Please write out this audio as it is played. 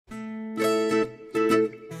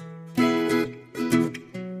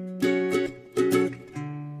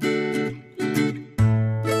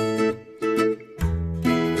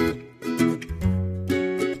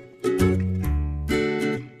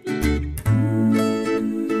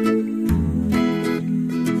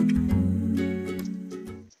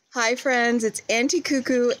Hi friends, it's Auntie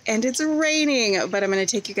Cuckoo and it's raining, but I'm going to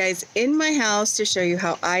take you guys in my house to show you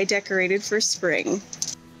how I decorated for spring.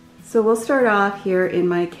 So we'll start off here in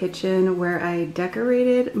my kitchen where I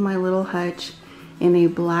decorated my little hutch in a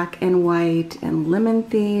black and white and lemon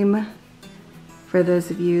theme. For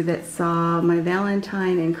those of you that saw my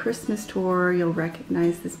Valentine and Christmas tour, you'll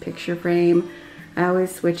recognize this picture frame. I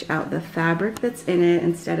always switch out the fabric that's in it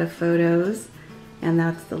instead of photos. And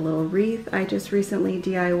that's the little wreath I just recently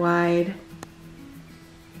DIY'd.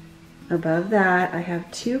 Above that, I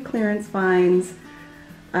have two clearance vines.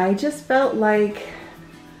 I just felt like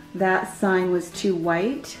that sign was too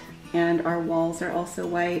white, and our walls are also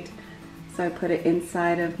white. So I put it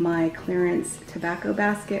inside of my clearance tobacco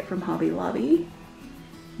basket from Hobby Lobby.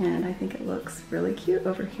 And I think it looks really cute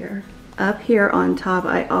over here. Up here on top,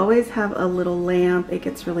 I always have a little lamp. It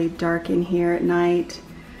gets really dark in here at night.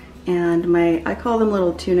 And I call them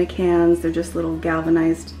little tuna cans. They're just little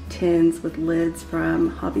galvanized tins with lids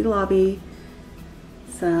from Hobby Lobby.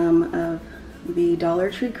 Some of the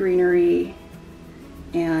Dollar Tree greenery.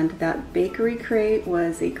 And that bakery crate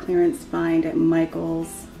was a clearance find at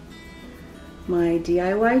Michael's. My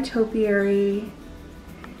DIY topiary.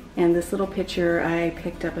 And this little picture I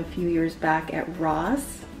picked up a few years back at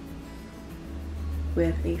Ross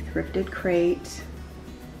with a thrifted crate.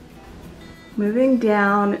 Moving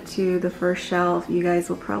down to the first shelf, you guys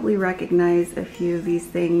will probably recognize a few of these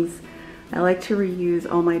things. I like to reuse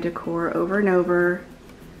all my decor over and over.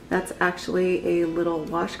 That's actually a little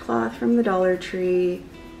washcloth from the Dollar Tree,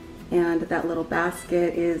 and that little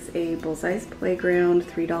basket is a Bullseye's Playground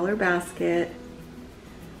 $3 basket.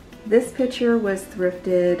 This picture was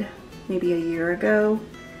thrifted maybe a year ago,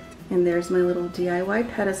 and there's my little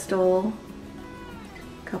DIY pedestal.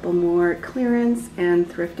 Couple more clearance and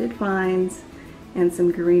thrifted finds, and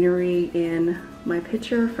some greenery in my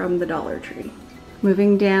picture from the Dollar Tree.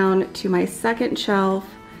 Moving down to my second shelf,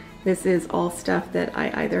 this is all stuff that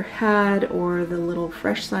I either had or the little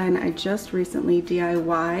fresh sign I just recently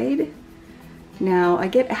DIY'd. Now, I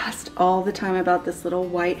get asked all the time about this little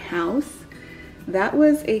white house. That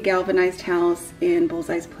was a galvanized house in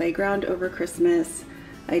Bullseye's Playground over Christmas.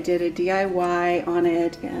 I did a DIY on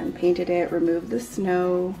it and painted it, removed the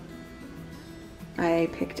snow. I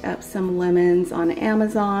picked up some lemons on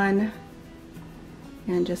Amazon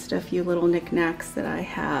and just a few little knickknacks that I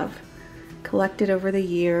have collected over the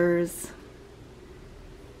years.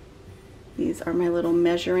 These are my little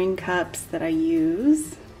measuring cups that I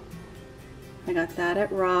use. I got that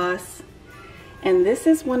at Ross. And this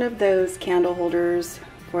is one of those candle holders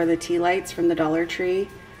for the tea lights from the Dollar Tree.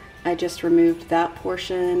 I just removed that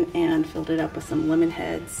portion and filled it up with some lemon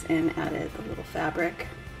heads and added the little fabric.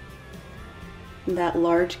 That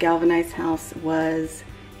large galvanized house was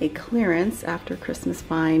a clearance after Christmas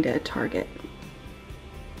find at Target.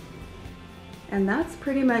 And that's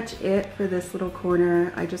pretty much it for this little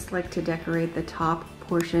corner. I just like to decorate the top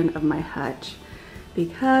portion of my hutch.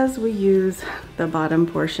 Because we use the bottom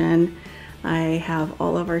portion, I have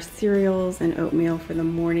all of our cereals and oatmeal for the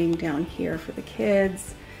morning down here for the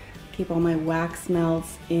kids. Keep all my wax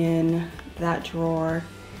melts in that drawer,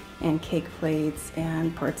 and cake plates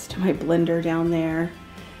and parts to my blender down there.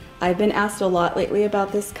 I've been asked a lot lately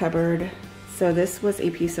about this cupboard. So this was a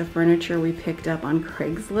piece of furniture we picked up on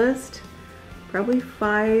Craigslist probably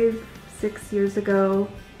 5-6 years ago.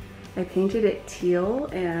 I painted it teal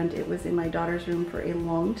and it was in my daughter's room for a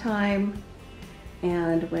long time.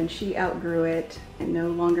 And when she outgrew it and no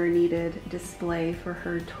longer needed display for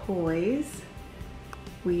her toys,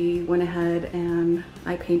 we went ahead and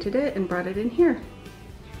I painted it and brought it in here.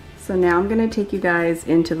 So now I'm gonna take you guys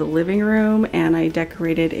into the living room, and I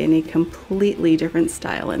decorated in a completely different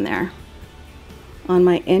style in there. On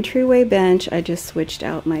my entryway bench, I just switched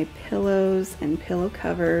out my pillows and pillow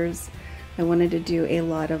covers. I wanted to do a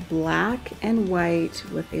lot of black and white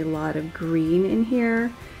with a lot of green in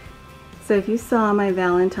here. So if you saw my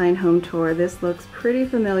Valentine home tour, this looks pretty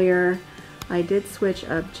familiar. I did switch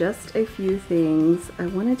up just a few things. I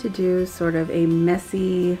wanted to do sort of a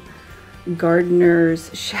messy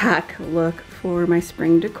gardener's shack look for my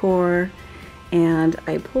spring decor, and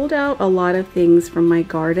I pulled out a lot of things from my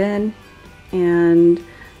garden and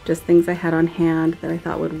just things I had on hand that I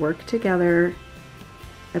thought would work together.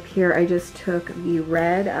 Up here I just took the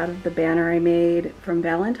red out of the banner I made from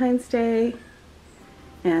Valentine's Day,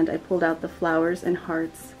 and I pulled out the flowers and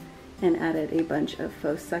hearts and added a bunch of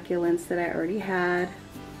faux succulents that I already had.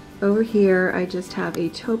 Over here I just have a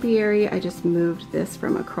topiary. I just moved this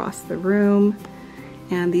from across the room,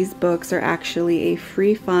 and these books are actually a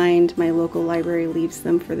free find. My local library leaves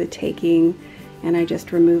them for the taking, and I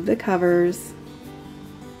just removed the covers.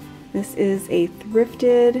 This is a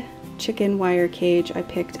thrifted chicken wire cage I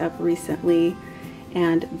picked up recently,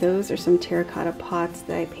 and those are some terracotta pots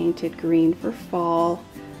that I painted green for fall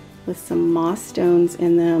with some moss stones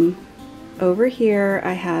in them. Over here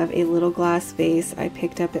I have a little glass vase I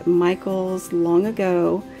picked up at Michael's long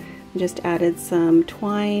ago. I just added some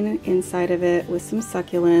twine inside of it with some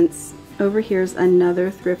succulents. Over here's another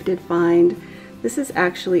thrifted find. This is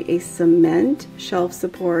actually a cement shelf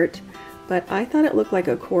support, but I thought it looked like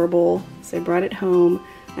a corbel, so I brought it home.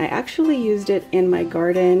 I actually used it in my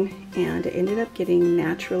garden and it ended up getting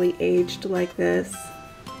naturally aged like this.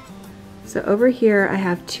 So over here I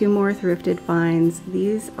have two more thrifted finds.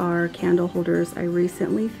 These are candle holders I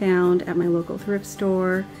recently found at my local thrift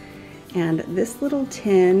store. And this little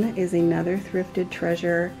tin is another thrifted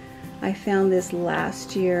treasure. I found this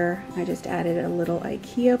last year. I just added a little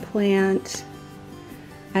IKEA plant.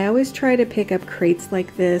 I always try to pick up crates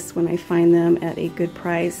like this when I find them at a good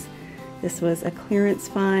price. This was a clearance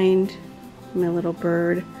find. My little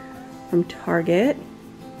bird from Target.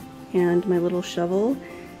 And my little shovel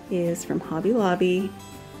is from Hobby Lobby,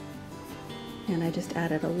 and I just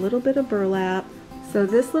added a little bit of burlap. So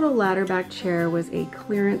this little ladder back chair was a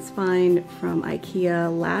clearance find from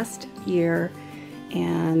IKEA last year,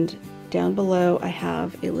 and down below I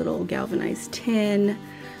have a little galvanized tin.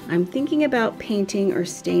 I'm thinking about painting or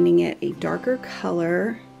staining it a darker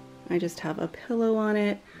color. I just have a pillow on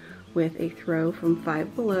it with a throw from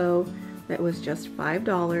Five Below that was just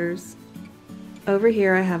 $5. Over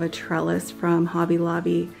here I have a trellis from Hobby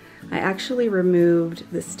Lobby. I actually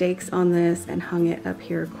removed the stakes on this and hung it up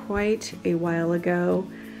here quite a while ago.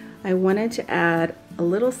 I wanted to add a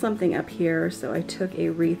little something up here, so I took a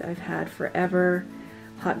wreath I've had forever,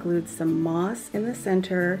 hot glued some moss in the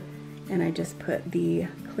center, and I just put the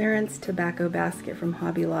clearance tobacco basket from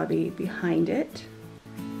Hobby Lobby behind it.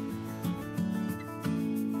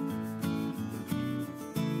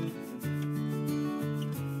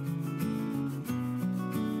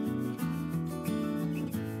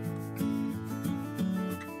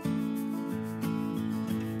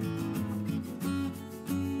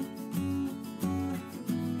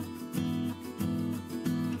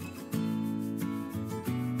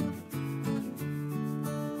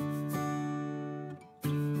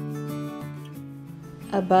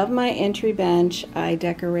 Above my entry bench, I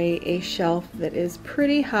decorate a shelf that is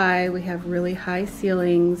pretty high. We have really high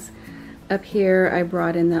ceilings. Up here, I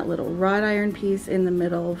brought in that little wrought iron piece in the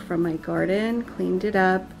middle from my garden, cleaned it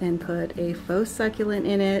up, and put a faux succulent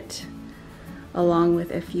in it, along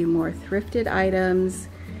with a few more thrifted items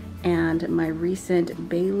and my recent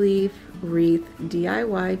bay leaf wreath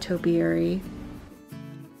DIY topiary.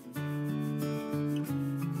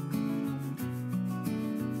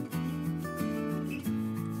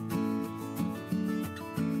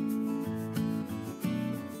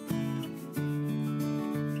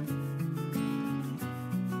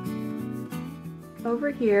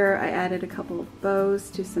 Over here, I added a couple of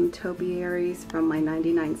bows to some topiaries from my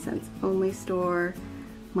 99 cents only store,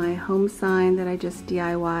 my home sign that I just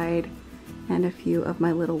DIY'd, and a few of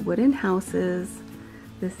my little wooden houses.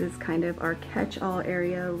 This is kind of our catch-all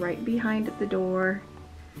area right behind the door,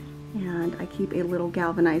 and I keep a little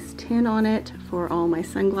galvanized tin on it for all my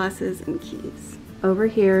sunglasses and keys. Over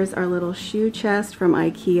here is our little shoe chest from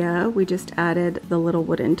IKEA. We just added the little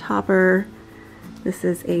wooden topper. This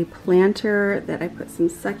is a planter that I put some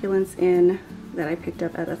succulents in that I picked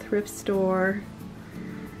up at a thrift store.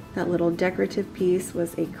 That little decorative piece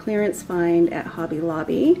was a clearance find at Hobby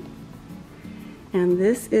Lobby. And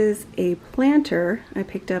this is a planter I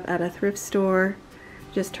picked up at a thrift store.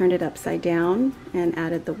 Just turned it upside down and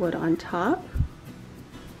added the wood on top.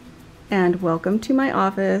 And welcome to my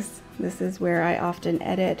office. This is where I often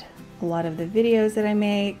edit a lot of the videos that I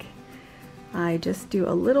make. I just do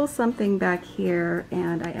a little something back here,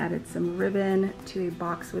 and I added some ribbon to a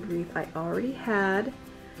boxwood wreath I already had,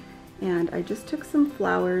 and I just took some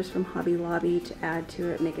flowers from Hobby Lobby to add to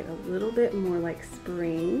it, make it a little bit more like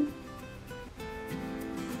spring.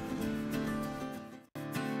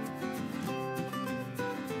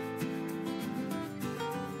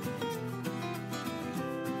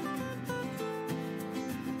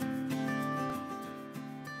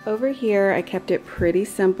 Over here, I kept it pretty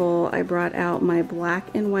simple. I brought out my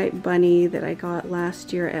black and white bunny that I got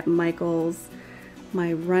last year at Michael's,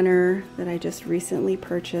 my runner that I just recently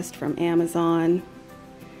purchased from Amazon,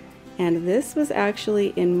 and this was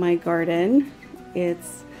actually in my garden.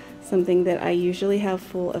 It's something that I usually have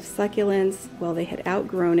full of succulents. Well, they had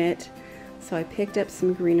outgrown it, so I picked up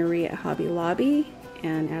some greenery at Hobby Lobby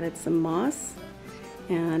and added some moss,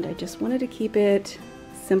 and I just wanted to keep it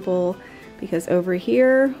simple because over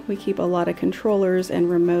here we keep a lot of controllers and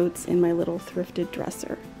remotes in my little thrifted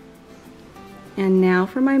dresser. And now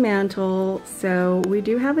for my mantle. So we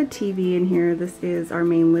do have a TV in here. This is our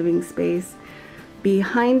main living space.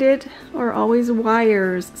 Behind it are always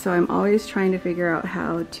wires, so I'm always trying to figure out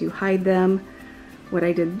how to hide them. What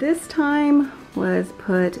I did this time was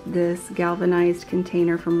put this galvanized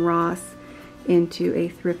container from Ross into a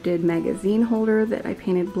thrifted magazine holder that I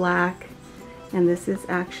painted black. And this is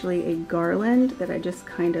actually a garland that I just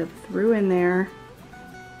kind of threw in there.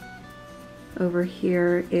 Over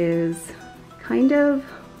here is kind of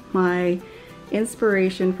my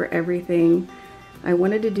inspiration for everything. I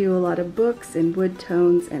wanted to do a lot of books and wood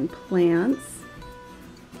tones and plants.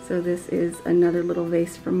 So this is another little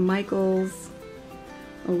vase from Michael's,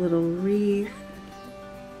 a little wreath,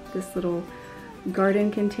 this little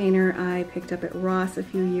garden container I picked up at Ross a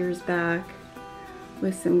few years back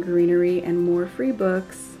with some greenery and more free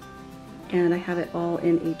books, and I have it all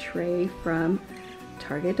in a tray from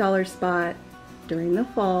Target Dollar Spot during the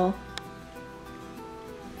fall.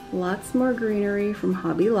 Lots more greenery from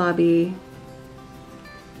Hobby Lobby,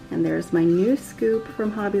 and there's my new scoop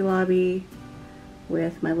from Hobby Lobby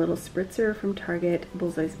with my little spritzer from Target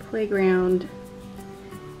Bullseye's Playground,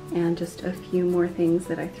 and just a few more things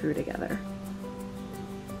that I threw together.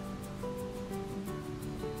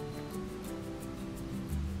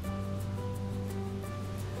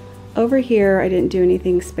 Over here, I didn't do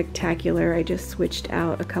anything spectacular. I just switched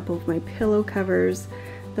out a couple of my pillow covers.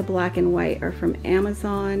 The black and white are from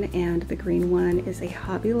Amazon, and the green one is a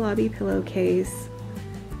Hobby Lobby pillowcase,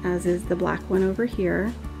 as is the black one over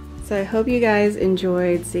here. So I hope you guys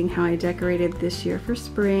enjoyed seeing how I decorated this year for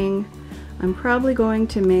spring. I'm probably going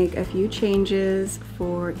to make a few changes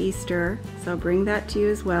for Easter, so I'll bring that to you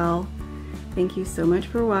as well. Thank you so much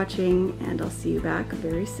for watching, and I'll see you back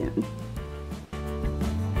very soon.